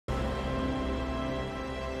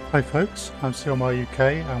Hi folks, I'm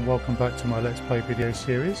SilmarUK and welcome back to my Let's Play video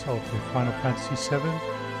series of the Final Fantasy 7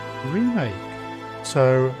 Remake.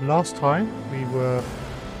 So last time we were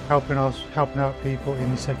helping out people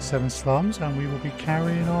in the Sector 7 slums, and we will be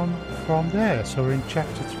carrying on from there. So we're in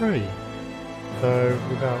Chapter 3. So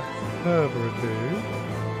without further ado,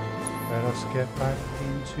 let us get back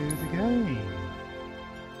into the game.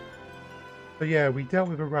 So yeah, we dealt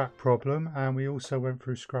with a rat problem, and we also went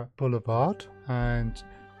through Scrap Boulevard and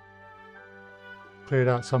cleared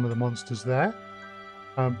out some of the monsters there.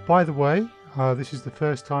 By the way, this is the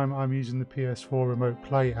first time I'm using the PS4 Remote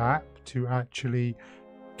Play app to actually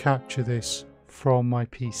capture this from my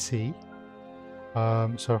PC.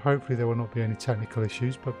 So hopefully there will not be any technical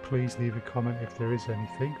issues, but please leave a comment if there is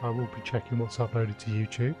anything. I will be checking what's uploaded to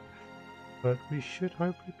YouTube, but we should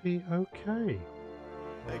hopefully be okay.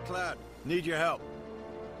 Hey Cloud, need your help.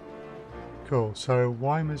 Cool, so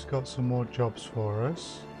Weimer's got some more jobs for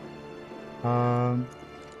us.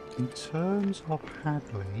 In terms of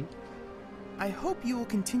Hadley, I hope you will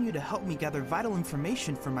continue to help me gather vital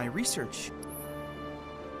information for my research.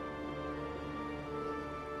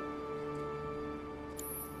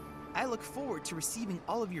 I look forward to receiving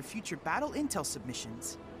all of your future battle intel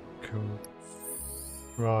submissions. cool.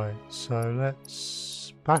 Right, so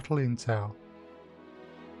let's battle intel.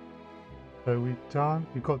 So we've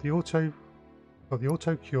got the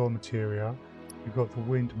auto cure materia. We've got the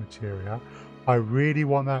wind materia. I really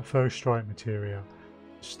want that first strike materia.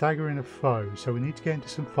 Staggering a foe. So we need to get into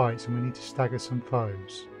some fights and we need to stagger some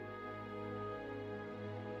foes.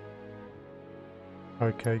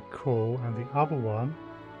 Okay, cool. And the other one,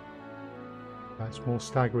 that's more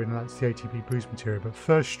staggering, and that's the ATB boost materia. But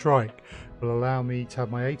first strike will allow me to have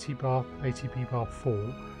my ATB bar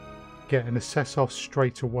full, get an assess off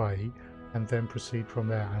straight away, and then proceed from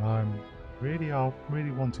there. And I'm really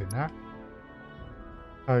wanting that.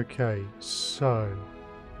 Okay, so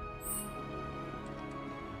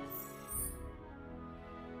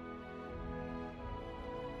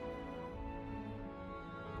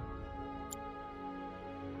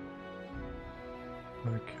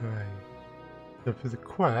so for the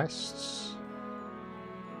quests,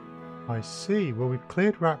 I see. Well, we've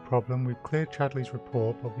cleared rat problem, we've cleared Chadley's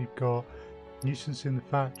report, but we've got nuisance in the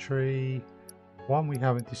factory. One we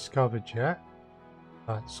haven't discovered yet.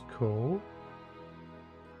 That's cool.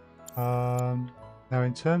 Now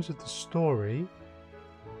in terms of the story,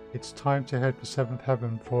 it's time to head for 7th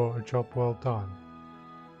Heaven for a job well done.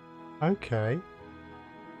 Okay,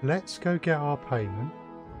 let's go get our payment.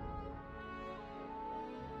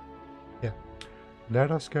 Yeah,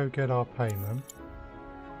 let us go get our payment,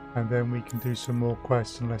 and then we can do some more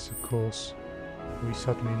quests, unless of course we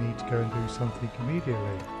suddenly need to go and do something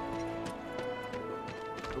immediately.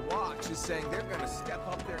 The Watch is saying they're gonna step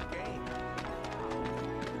up their game.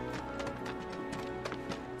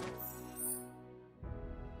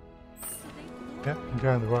 Yeah, I'm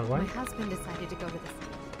going the right way. My husband decided to go to the city.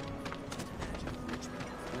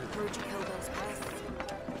 Where'd you kill those pests?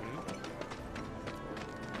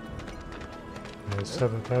 There's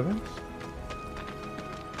 7th Heaven.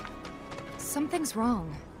 Something's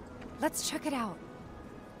wrong. Let's check it out.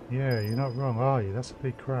 Yeah, you're not wrong, are you? That's a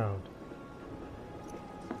big crowd.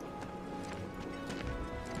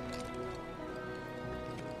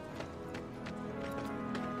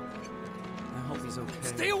 I hope he's okay.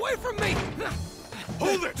 Stay away from me!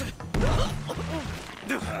 Hold it!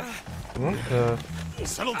 What the?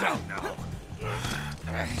 Settle down now.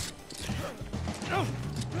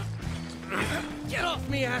 Get off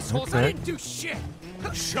me, assholes! I Okay. didn't do shit!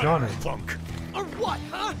 Shut Johnny. up, punk! Or what,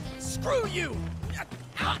 huh? Screw you!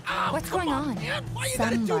 What's going on? Why you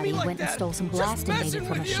gotta do Somebody me like went that? and stole some Just blasting data messing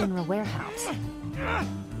from a with you. Shinra warehouse.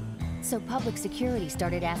 So public security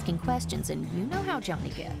started asking questions, and you know how Johnny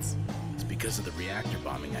gets. It's because of the reactor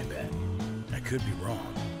bombing, I bet. I could be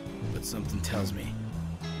wrong, but something tells me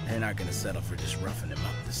they're not gonna settle for just roughing him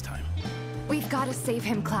up this time. We've got to save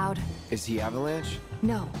him, Cloud. Is he Avalanche?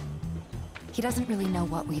 No. He doesn't really know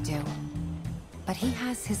what we do. But he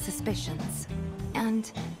has his suspicions.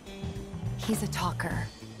 And he's a talker.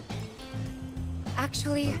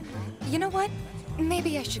 Actually, you know what?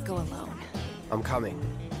 Maybe I should go alone. I'm coming.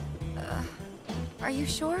 Are you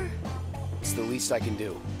sure? It's the least I can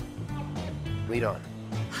do. Lead on.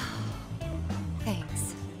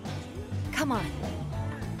 Thanks. Come on.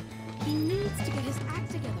 He needs to get his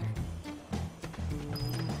act together.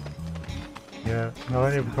 Yeah, no,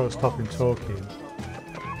 I never got to stop him talking.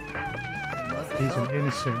 He's an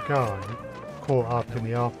innocent guy caught up in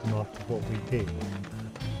the aftermath of what we did.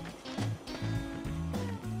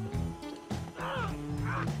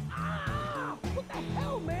 What the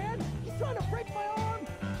hell, man? He's trying to break my arm!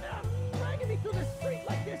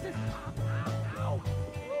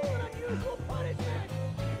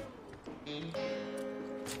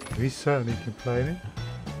 he's certainly complaining.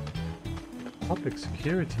 Public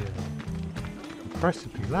security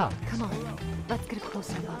impressively loud. Come on, let's get a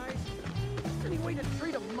closer look. Any way to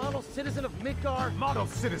treat a model citizen of Midgar? Model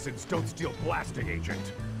citizens don't steal blasting,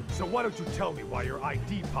 Agent. So why don't you tell me why your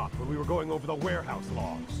ID popped when we were going over the warehouse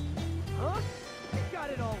logs? Huh? You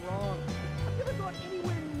got it all wrong. I've never gone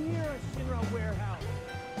anywhere near a Shinra warehouse.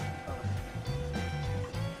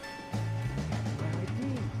 My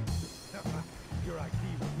ID. Your ID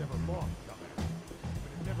was never lost, dumbass.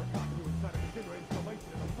 But it never got you inside a Shinra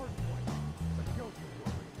installation in the first place. But don't you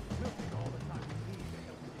worry. We'll take all the time we need to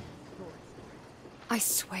help you with these stories. I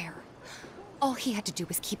swear, all he had to do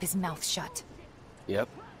was keep his mouth shut. Yep.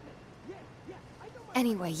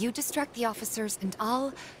 Anyway, you distract the officers and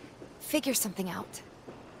I'll figure something out.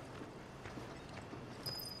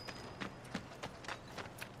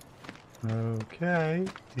 Okay,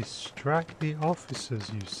 distract the officers,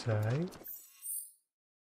 you say.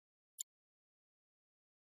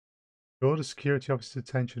 Draw the security officer's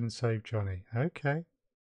attention and save Johnny. Okay.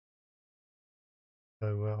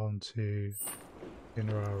 So we're on to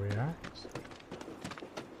SilmarUK.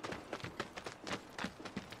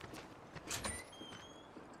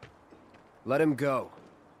 Let him go.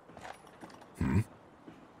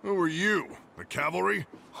 Who are you? The cavalry?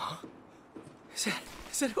 Is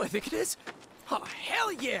that who I think it is? Oh,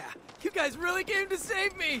 hell yeah! You guys really came to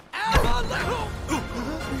save me! Ow!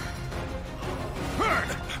 Hey!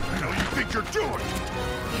 What the hell you think you're doing?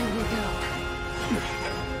 Here we go.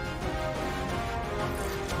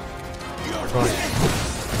 Right.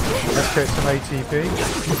 Let's get some ATB.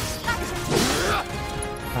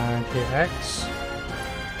 And hit X.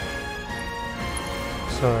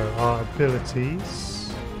 So our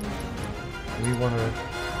abilities, we want to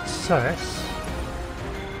assess,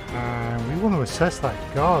 and we want to assess that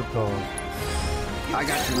guard dog. I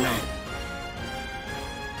got your number.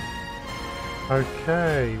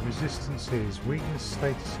 Okay, resistances, weakness,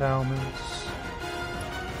 status ailments.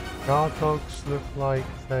 Guard dogs look like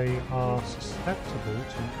they are susceptible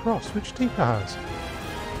to cross, which Tifa has.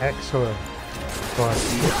 Excellent. Right.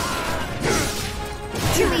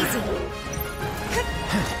 Too easy.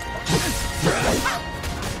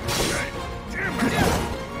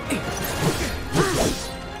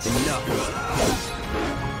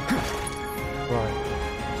 Right.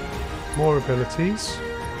 More abilities.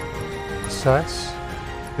 Assess.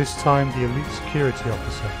 This time the elite security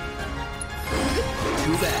officer.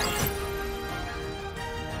 Too bad.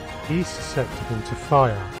 He's susceptible to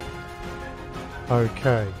fire.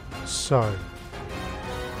 Okay, so.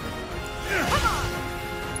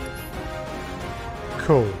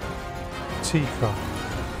 Cool. Tifa.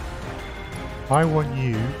 I want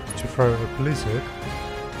you to throw a blizzard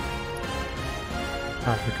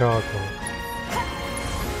at the guard dog.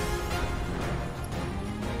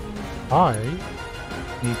 I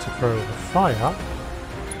need to throw a fire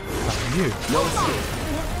at you. No escape.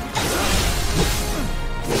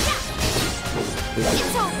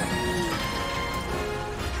 It's over.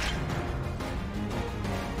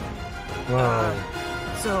 Wow.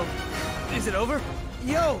 So, is it over?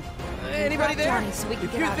 Yo! Anybody there? Johnny, so we can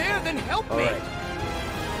If get you're out of there, here. then help All me! right.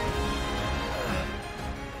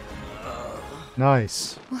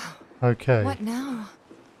 Nice. Okay. What now?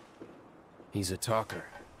 He's a talker.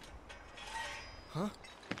 Huh?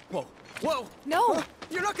 Whoa! Whoa! No! Huh?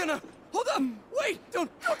 You're not gonna... Hold up! Wait!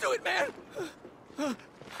 Don't do it, man!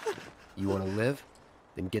 You want to live?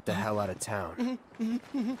 Then get the hell out of town.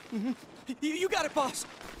 You got it, boss!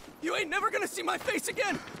 You ain't never gonna see my face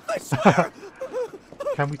again! I swear!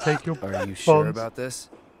 Can we take your Are you sure bonds? about this?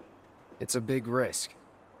 It's a big risk.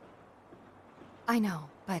 I know,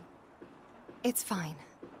 but it's fine.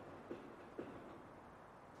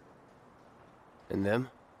 And them?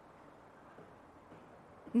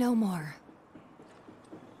 No more.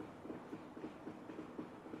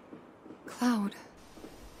 Cloud,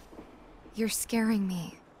 you're scaring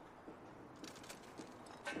me.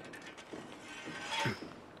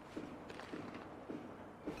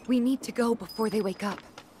 We need to go before they wake up.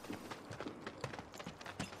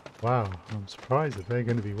 Wow, I'm surprised that they're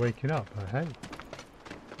going to be waking up, but hey.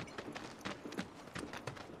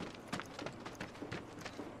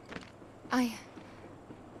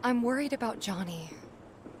 I'm worried about Johnny.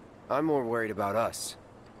 I'm more worried about us.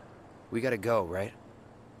 We gotta go, right?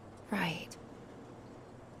 Right.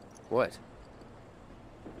 What?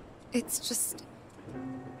 It's just...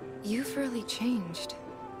 You've really changed.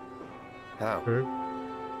 How? True.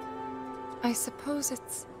 I suppose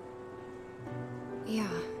it's...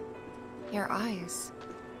 Yeah. Your eyes.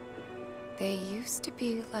 They used to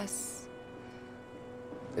be less...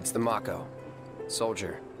 It's the Mako.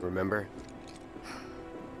 Soldier, remember?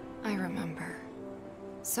 I remember.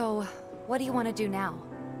 So, what do you want to do now?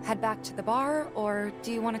 Head back to the bar, or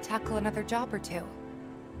do you want to tackle another job or two?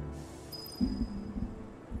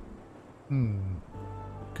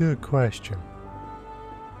 Good question.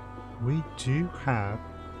 We do have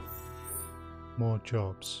more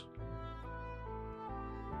jobs.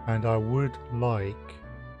 And I would like...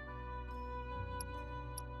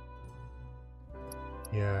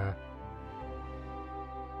 Yeah.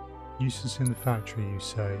 Nuisance in the factory, you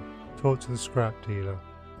say. Talk to the scrap dealer.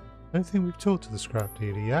 I don't think we've talked to the scrap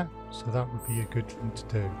dealer yet, so that would be a good thing to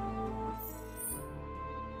do.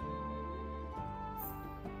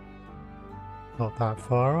 Not that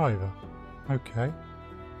far either. Okay.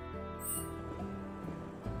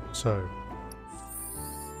 So.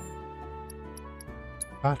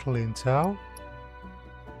 Battle intel.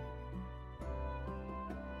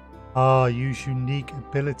 Use unique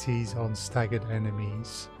abilities on staggered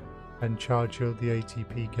enemies and charge the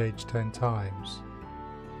ATP gauge 10 times.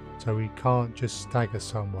 So we can't just stagger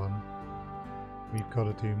someone. We've got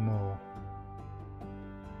to do more.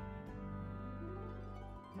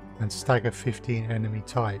 And stagger 15 enemy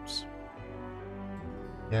types.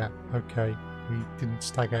 Yeah, okay. We didn't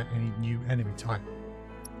stagger any new enemy type.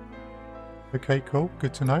 Okay, cool.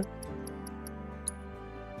 Good to know.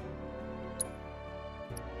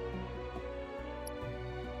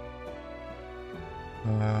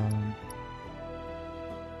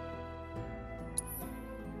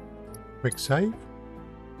 Quick save.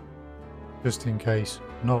 Just in case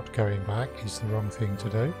not going back is the wrong thing to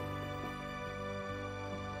do.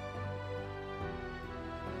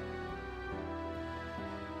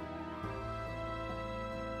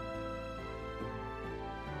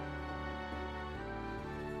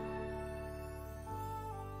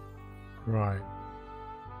 Right.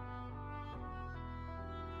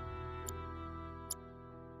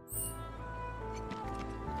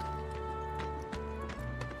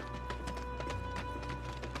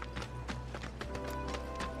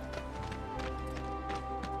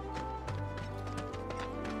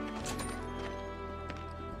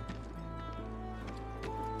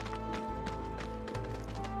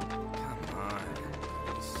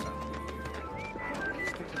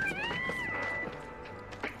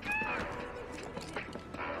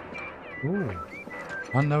 Ooh,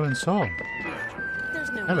 unknown song.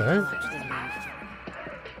 Hello.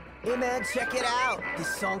 Hey man, check it out.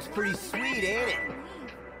 This song's pretty sweet, ain't it?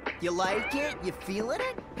 You like it? You feeling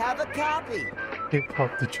it? Have a copy. Hip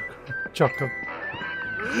hop the choco.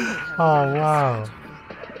 Oh wow.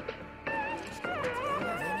 Do you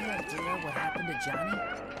have any idea what happened to Johnny?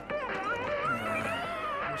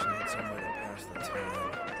 Wish I had somewhere to pass the time.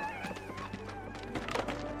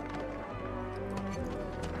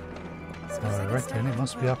 I reckon it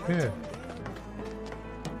must be up here.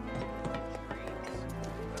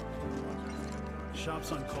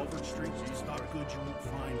 Shops on Culver Street stock goods you won't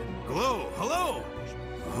find in... Hello, hello!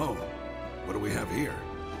 Oh, what do we have here?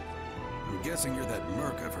 I'm guessing you're that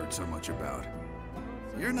merc I've heard so much about.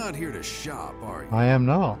 You're not here to shop, are you? I am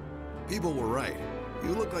not. People were right.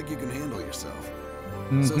 You look like you can handle yourself.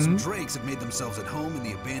 So some Drakes have made themselves at home in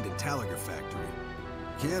the abandoned Talagar factory.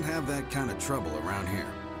 Can't have that kind of trouble around here.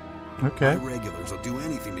 Okay. My regulars will do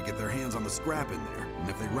anything to get their hands on the scrap in there, and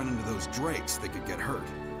if they run into those Drakes, they could get hurt.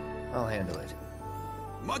 I'll handle it.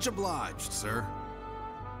 Much obliged, sir.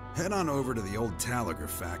 Head on over to the old Talagar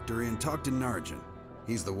factory and talk to Narjan.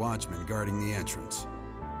 He's the watchman guarding the entrance.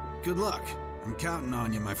 Good luck. I'm counting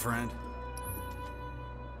on you, my friend.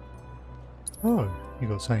 Oh, you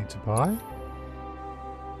got something to buy?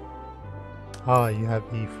 Ah, you have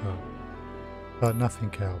ether, but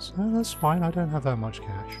nothing else. Oh, that's fine. I don't have that much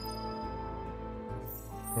cash.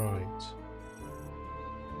 Right.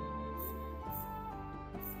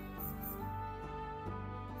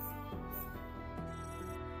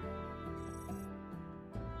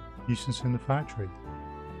 Nuisance in the factory.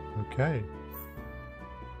 Okay.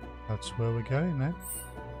 That's where we're going then.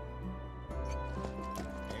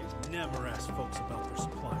 Never ask folks about their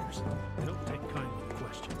suppliers. They don't take kindly to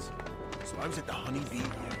questions. So I was at the Honeybee.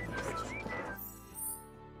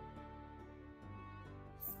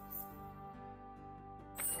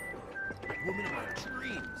 Woman of my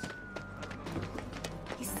dreams.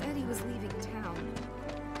 He said he was leaving town.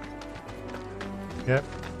 Yep.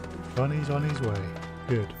 Johnny's on his way.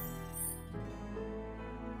 Good.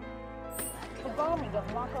 The bombing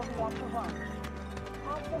of Mako Reactor 1.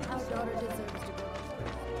 Our daughter deserves to go.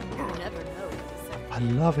 You never know.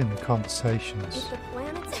 I'm loving the conversations. If the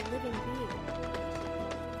planet's a living being.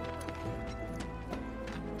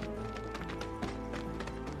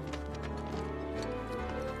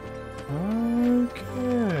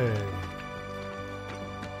 Okay.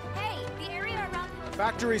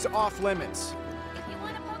 Factory's off limits.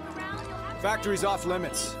 Factory's off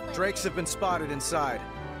limits. Drakes have been spotted inside.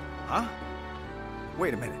 Huh?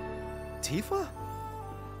 Wait a minute. Tifa?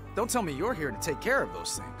 Don't tell me you're here to take care of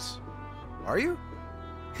those things. Are you?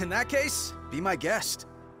 In that case, be my guest.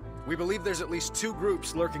 We believe there's at least 2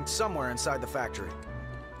 groups lurking somewhere inside the factory.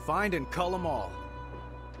 Find and cull them all.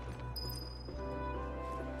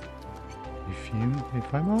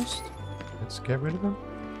 If I must, let's get rid of them.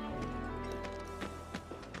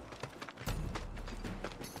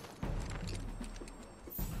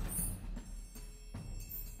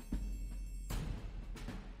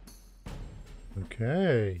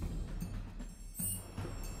 Okay.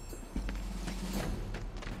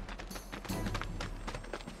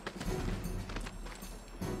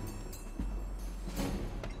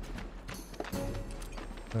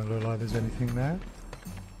 Don't look like there's anything there.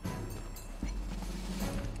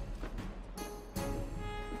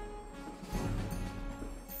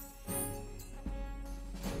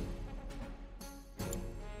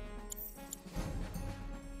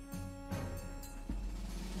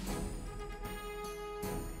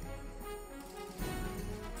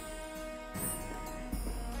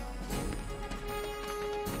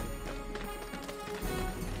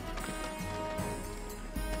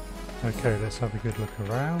 Okay, let's have a good look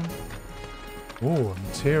around. Oh,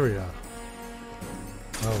 materia.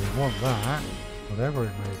 Oh, we want that, whatever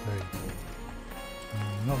it may be.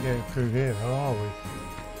 We're not getting through here, though, are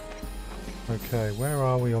we? Okay, where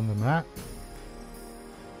are we on the map?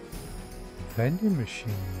 Vending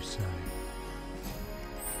machine, you say?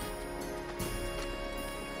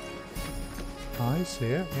 I see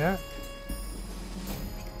it, yeah.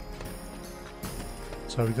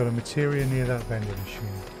 So we've got a materia near that vending machine.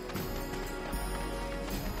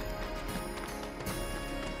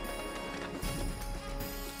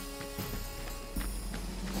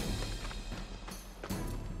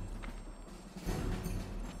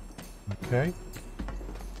 Okay.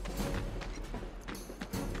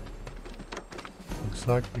 Looks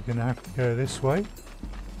like we're going to have to go this way.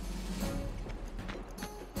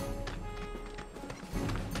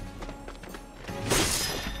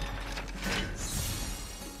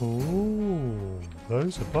 Ooh,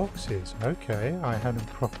 those are boxes. Okay, I hadn't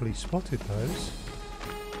properly spotted those.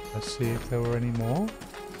 Let's see if there were any more.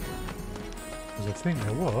 Because I think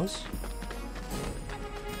there was.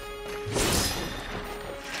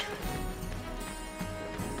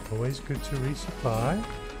 Always good to resupply.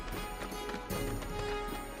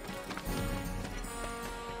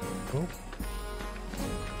 Cool.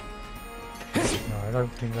 No, I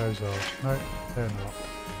don't think those are. No, they're not.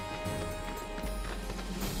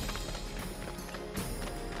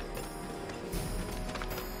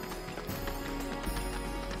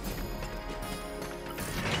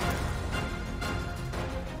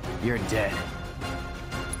 You're dead.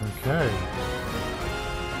 Okay.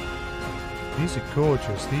 These are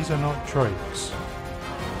gorgeous. These are not drakes.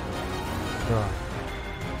 Right.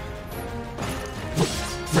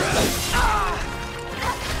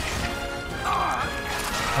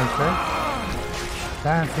 Okay.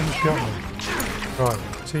 Damn thing's got me. Right,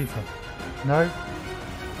 Tifa. No.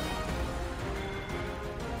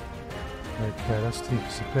 Okay, that's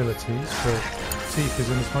Tifa's abilities, but Tifa's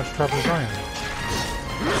in as much trouble as I am.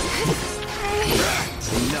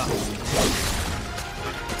 Enough.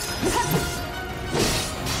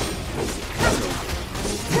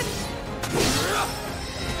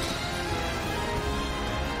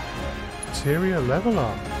 Materia level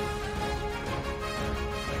up.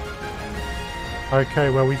 Okay,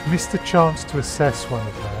 well we've missed a chance to assess one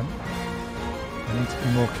of them. I need to be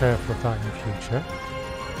more careful of that in the future.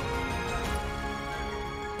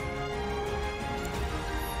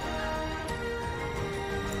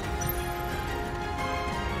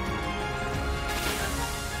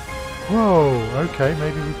 Whoa, okay,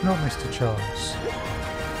 maybe we've not missed a chance.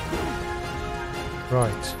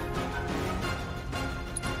 Right.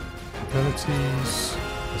 Abilities,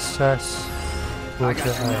 assess, water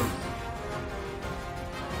A.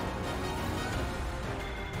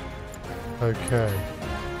 Okay.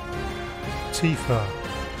 Tifa.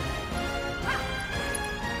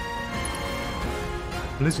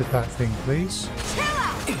 Blizzard that thing, please.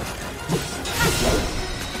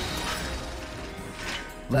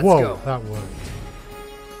 Let's Whoa, go. that worked.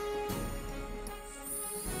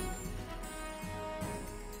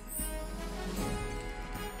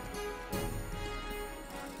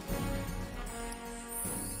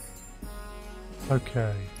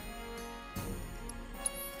 Okay.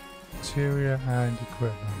 Materia and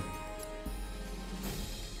equipment.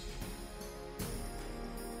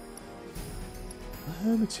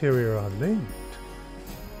 Materia are linked.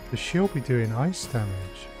 The shield be doing ice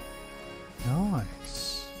damage.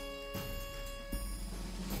 Nice.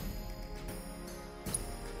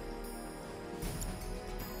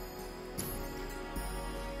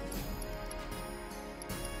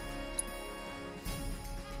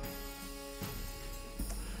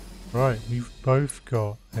 Right, we've both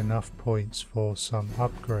got enough points for some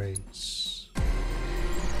upgrades.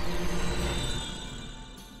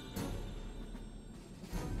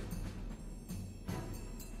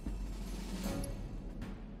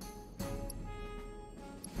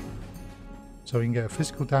 So we can get a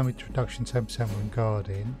physical damage reduction 10% when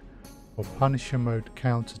guarding, or Punisher mode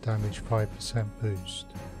counter damage 5% boost.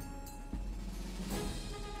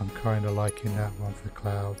 I'm kind of liking that one for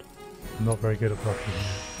Cloud. I'm not very good at blocking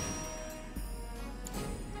it.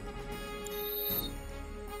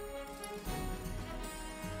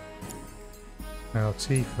 Now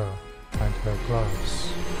Tifa and her gloves.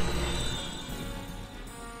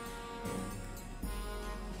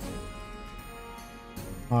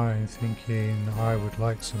 I'm thinking I would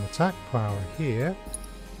like some attack power here.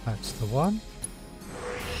 That's the one.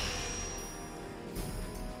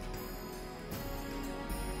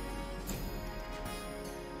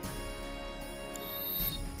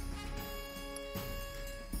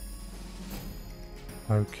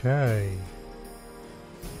 Okay.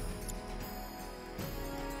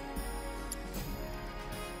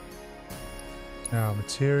 Now,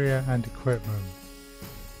 materia and equipment.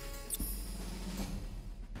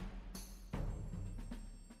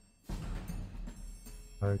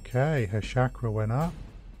 Okay, her chakra went up.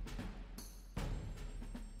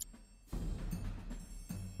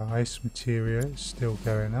 Her ice materia is still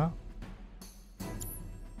going up.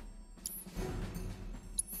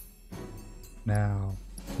 Now,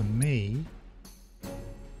 for me,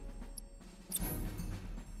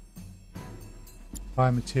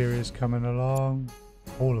 fire materia is coming along.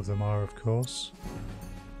 All of them are, of course.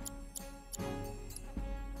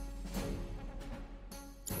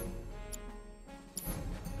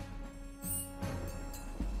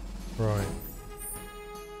 Right.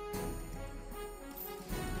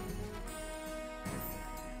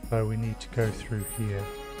 So we need to go through here.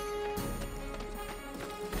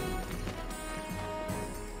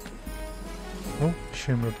 Oh,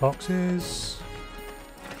 Shinra boxes.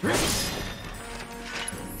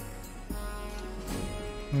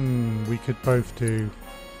 We could both do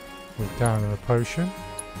with down in a potion.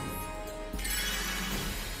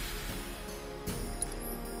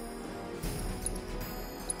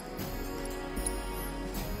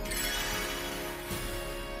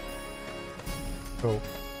 Cool.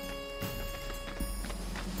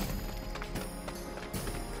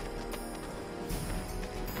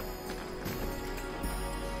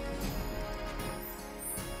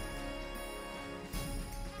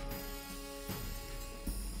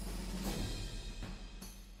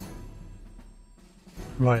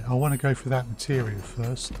 Right, I want to go for that material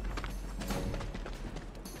first.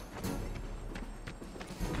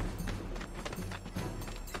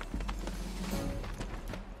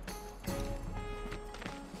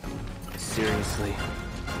 Seriously.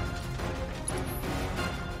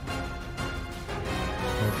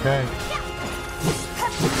 Okay.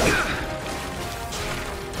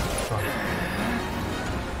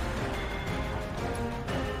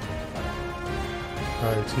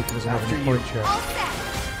 Oh, Tifa doesn't have any points yet.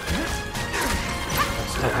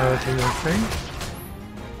 Let's have her do her thing.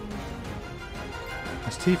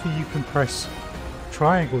 As Tifa, you can press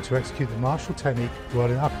triangle to execute the martial technique while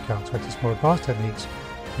in uppercut. To access more advanced techniques,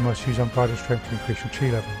 you must use unbridled strength to increase your chi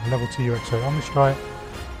level. Level 2, you exert Omni Strike.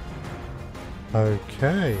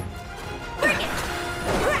 Okay.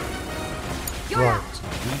 Right.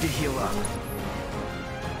 Need to heal up.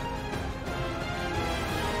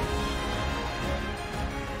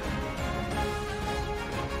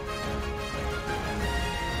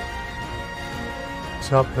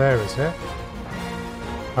 It's up there, is it?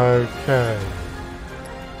 Okay.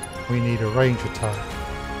 We need a range attack.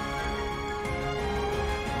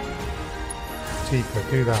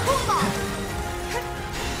 Tifa, do that.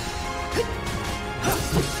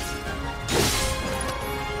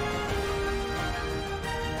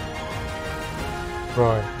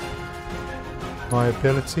 Right. My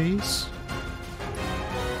abilities.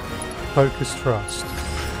 Focus thrust.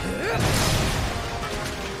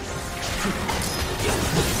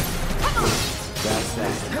 That's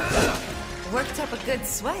that. Worked up a good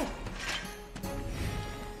sweat.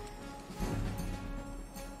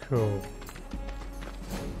 Cool.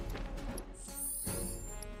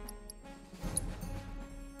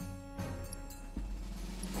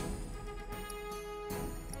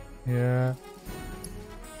 Yeah.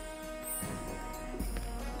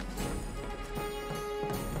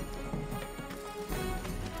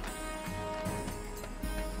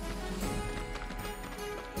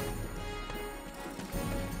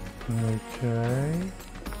 Okay.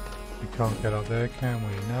 We can't get up there, can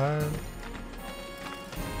we? No.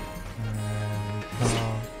 And we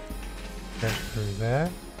can't get through there.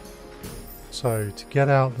 So, to get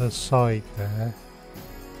out the side there,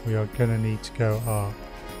 we are going to need to go up.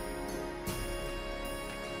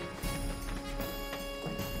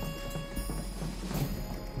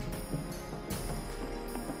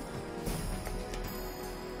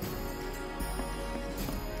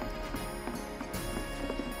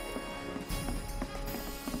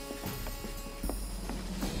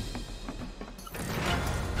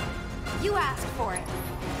 You asked for it.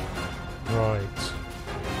 Right.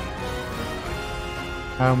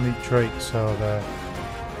 How many drakes are there?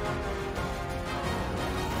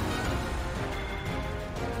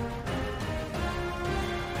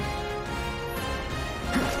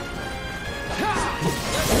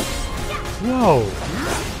 Whoa!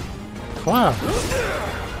 Cloud!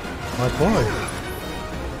 My boy!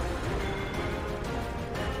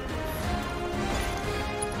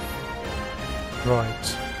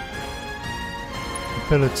 Right.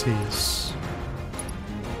 Abilities.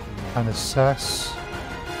 And assess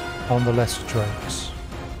on the lesser drakes.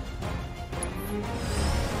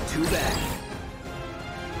 Too bad.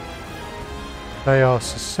 They are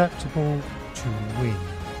susceptible to wind.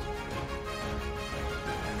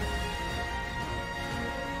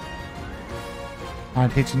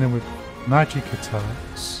 And hitting them with magic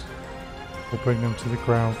attacks will bring them to the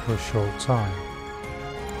ground for a short time.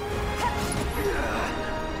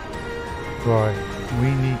 Right,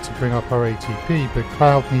 we need to bring up our ATP, but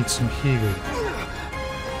Cloud needs some healing.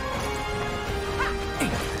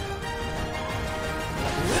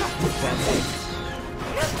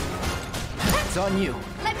 It's on you.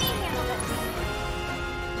 Let me handle this.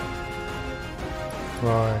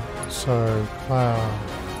 Right, so Cloud,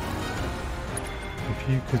 if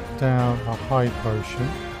you could down a high potion.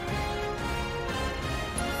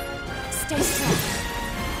 Stay strong.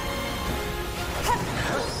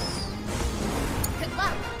 Good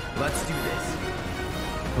luck. Let's do this.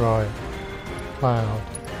 Right, Cloud,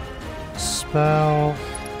 spell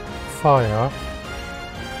fire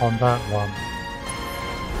on that one.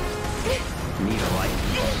 Need a light.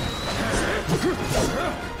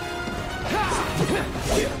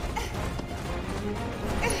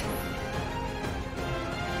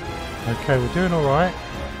 Okay, we're doing all right.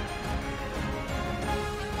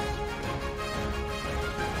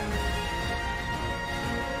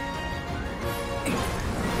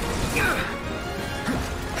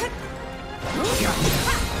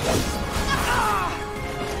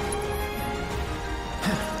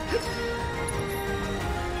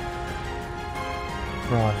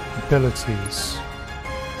 Right, abilities.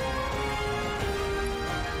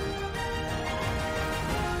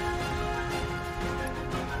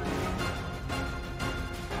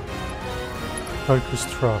 Focus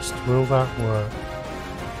thrust, will that work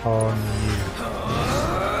on you?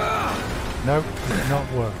 Nope, it did not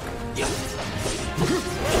work.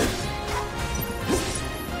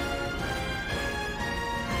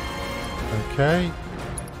 Okay,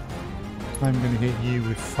 I'm going to hit you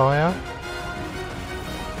with fire.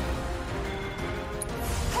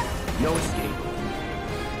 No escape.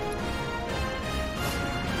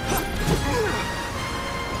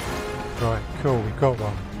 Right, cool, we got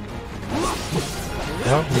one.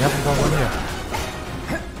 No, we haven't got one yet.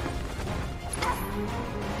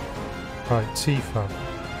 Right, Tifa.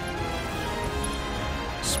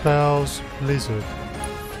 Spells Blizzard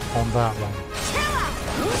on that one.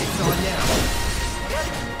 It's on now.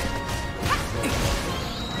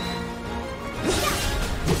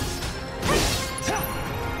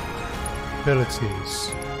 Abilities.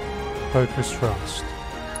 Focus thrust.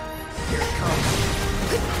 Here it comes.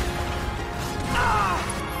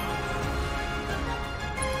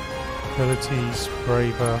 Abilities,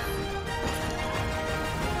 braver.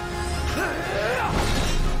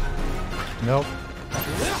 Nope.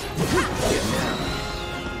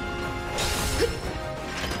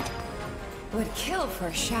 Would kill for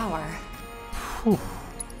a shower. Whew.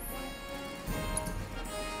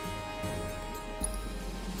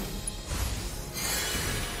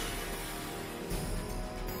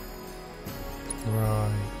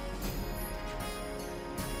 Right.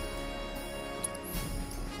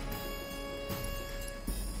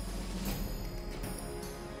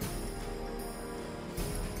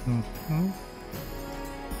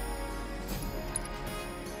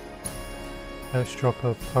 Let's drop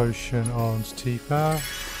a potion on Tifa.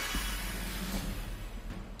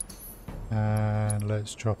 And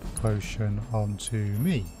let's drop a potion onto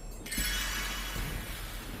me.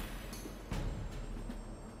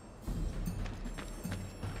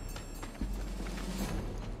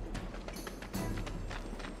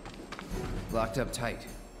 Locked up tight.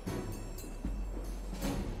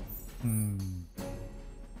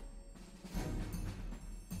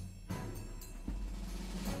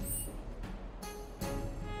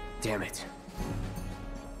 Damn it.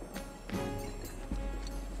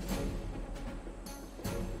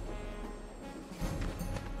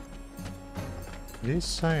 It is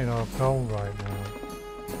saying our goal right now.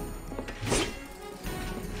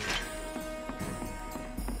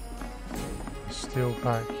 It's still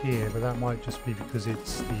back here, but that might just be because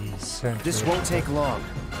it's the center. This won't take long.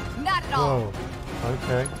 Not at all. Whoa.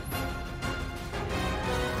 Okay.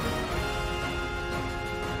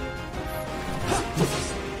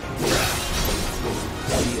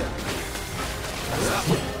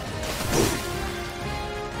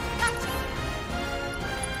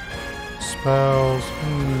 Spells.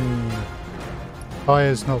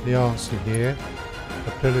 Fire's not the answer here.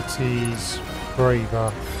 Abilities,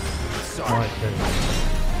 braver. Might be.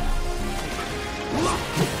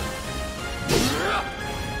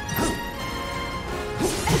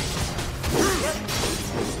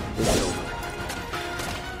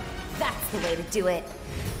 That's the way to do it.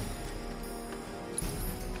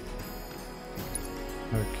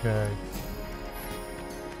 Okay.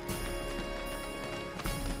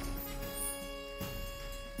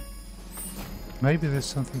 Maybe there's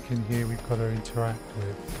something in here we've got to interact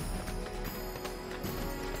with.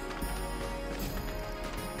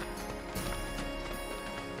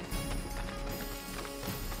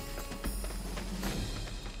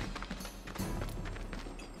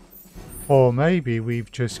 Or maybe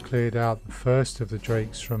we've just cleared out the first of the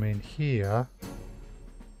drakes from in here.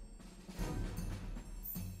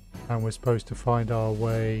 And we're supposed to find our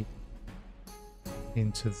way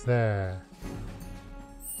into there.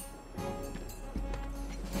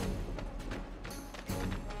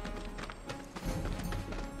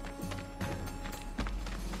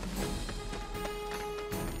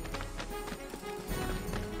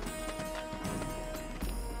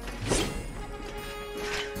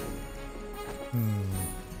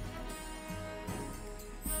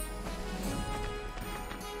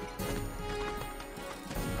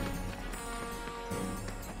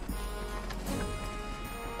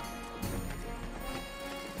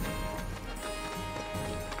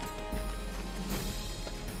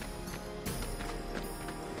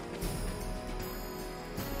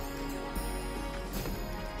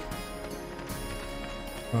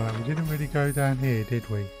 Right, we didn't really go down here, did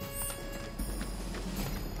we?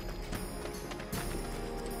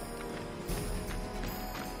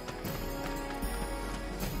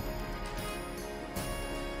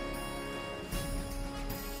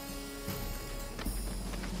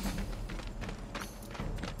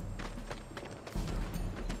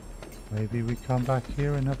 Maybe we come back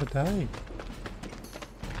here another day.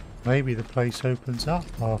 Maybe the place opens up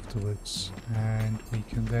afterwards and we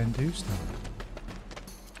can then do stuff.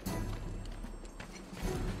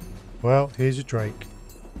 Well, here's a drake.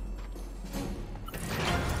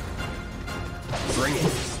 Bring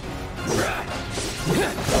it.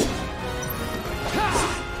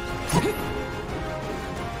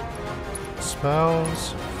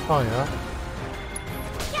 Spells, fire.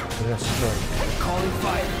 That's a drake. Calling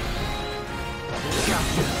fire.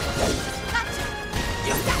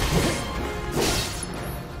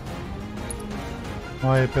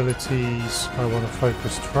 My abilities, I want to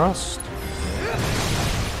focus thrust.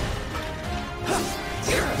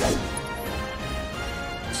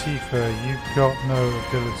 Tifa, you've got no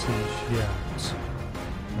abilities yet.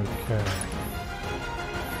 Okay.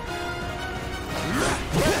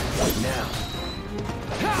 Now.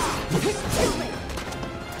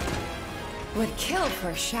 Would kill for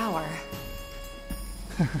a shower.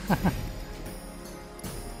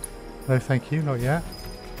 No, thank you, not yet.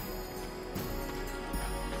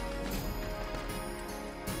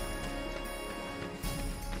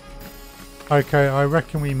 Okay, I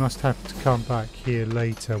reckon we must have to come back here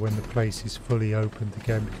later when the place is fully opened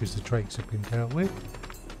again because the drakes have been dealt with.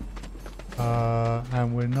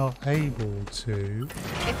 And we're not able to...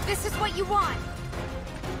 If this is what you want!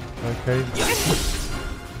 Okay.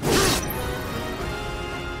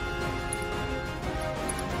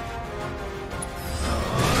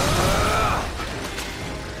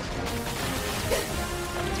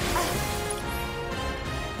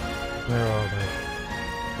 Where are they?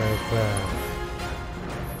 They're there.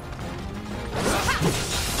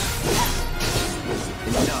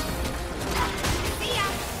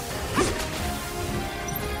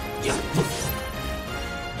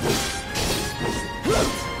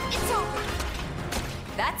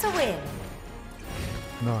 That's a win.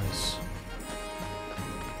 Nice.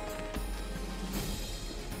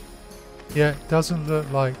 Yeah, it doesn't look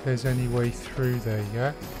like there's any way through there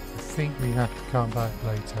yet. I think we have to come back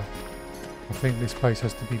later. I think this place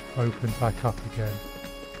has to be opened back up again.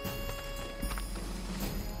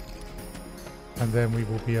 And then we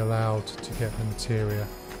will be allowed to get the materia.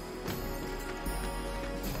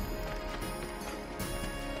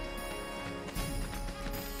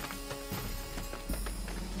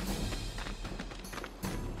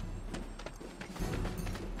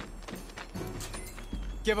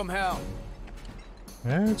 Give them hell.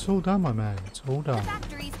 Yeah, it's all done, my man. It's all The done.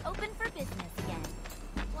 factory's open for business again.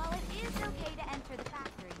 While it is okay to enter the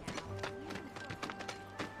factory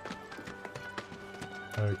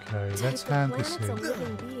now. Okay, let's hand this in. A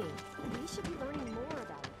living being. We should be learning more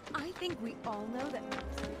about it. I think we all know that.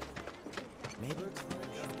 Maybe.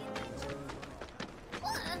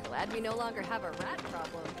 Glad we no longer have a rat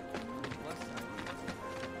problem.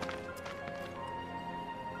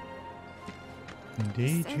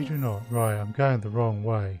 Indeed, you do not. Right, I'm going the wrong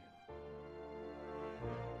way.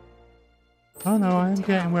 Oh no, I am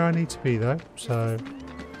getting where I need to be though, so...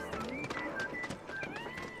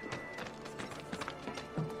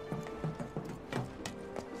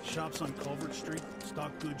 Shops on Culvert Street,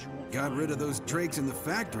 stock goods you won't Got find. rid of those drakes in the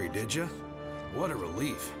factory, did ya? What a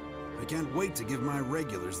relief. I can't wait to give my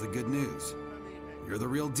regulars the good news. You're the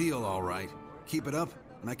real deal, all right. Keep it up,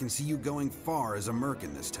 and I can see you going far as a merc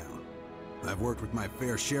in this town. I've worked with my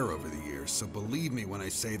fair share over the years, so believe me when I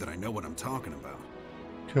say that I know what I'm talking about.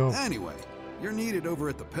 Cool. Anyway, you're needed over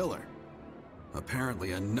at the Pillar.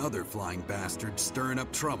 Apparently another flying bastard stirring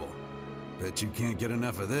up trouble. Bet you can't get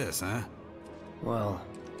enough of this, huh? Well...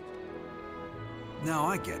 No,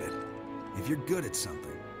 I get it. If you're good at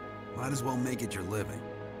something, might as well make it your living.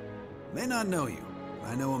 May not know you, but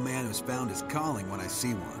I know a man who's found his calling when I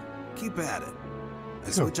see one. Keep at it. I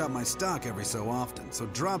switch out my stock every so often, so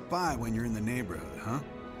drop by when you're in the neighborhood, huh?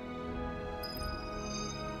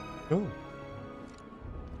 Cool.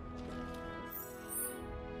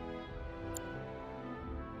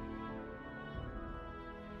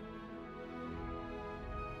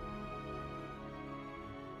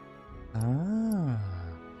 Ah.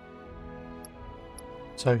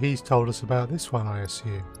 So he's told us about this one, I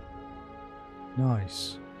assume.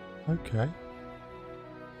 Nice. Okay.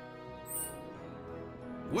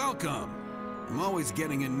 Welcome! I'm always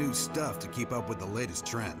getting in new stuff to keep up with the latest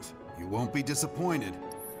trends. You won't be disappointed.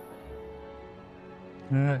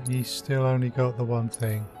 He's still only got the one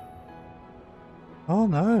thing. Oh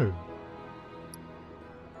no!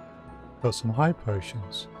 Got some high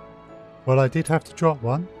potions. Well, I did have to drop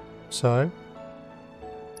one, so...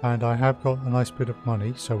 And I have got a nice bit of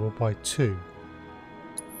money, so we'll buy 2.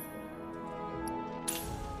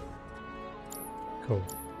 Cool.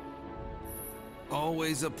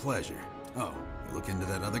 Always a pleasure. Oh, you look into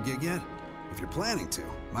that other gig yet? If you're planning to,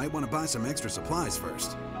 might want to buy some extra supplies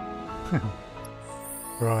first.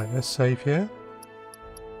 Right, let's save here.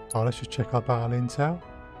 Oh, let's just check our battle intel.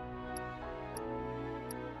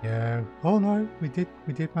 Yeah. Oh no, we did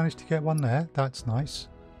manage to get one there. That's nice.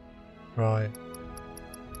 Right.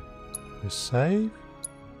 Just save.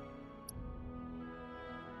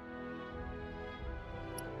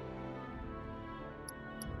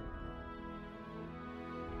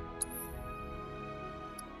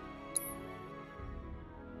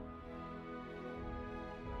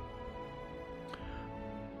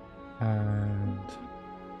 And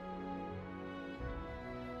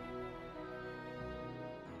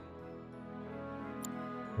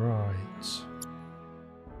right.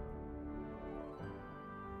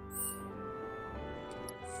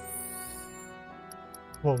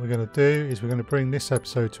 What we're going to do is we're going to bring this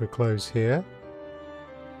episode to a close here,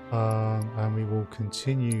 and we will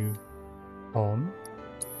continue on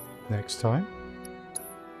next time.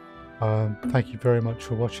 Thank you very much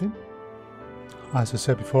for watching. As I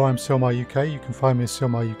said before, I'm SilmarUK. You can find me at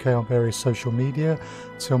SilmarUK on various social media,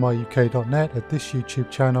 SilmarUK.net, at this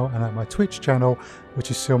YouTube channel, and at my Twitch channel,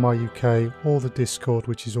 which is SilmarUK, or the Discord,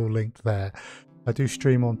 which is all linked there. I do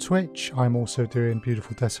stream on Twitch. I'm also doing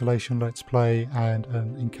Beautiful Desolation Let's Play and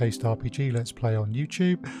an Encased RPG Let's Play on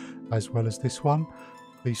YouTube, as well as this one.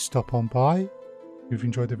 Please stop on by. If you've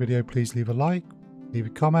enjoyed the video, please leave a like, leave a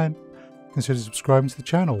comment, consider subscribing to the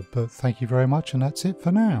channel. But thank you very much, and that's it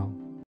for now.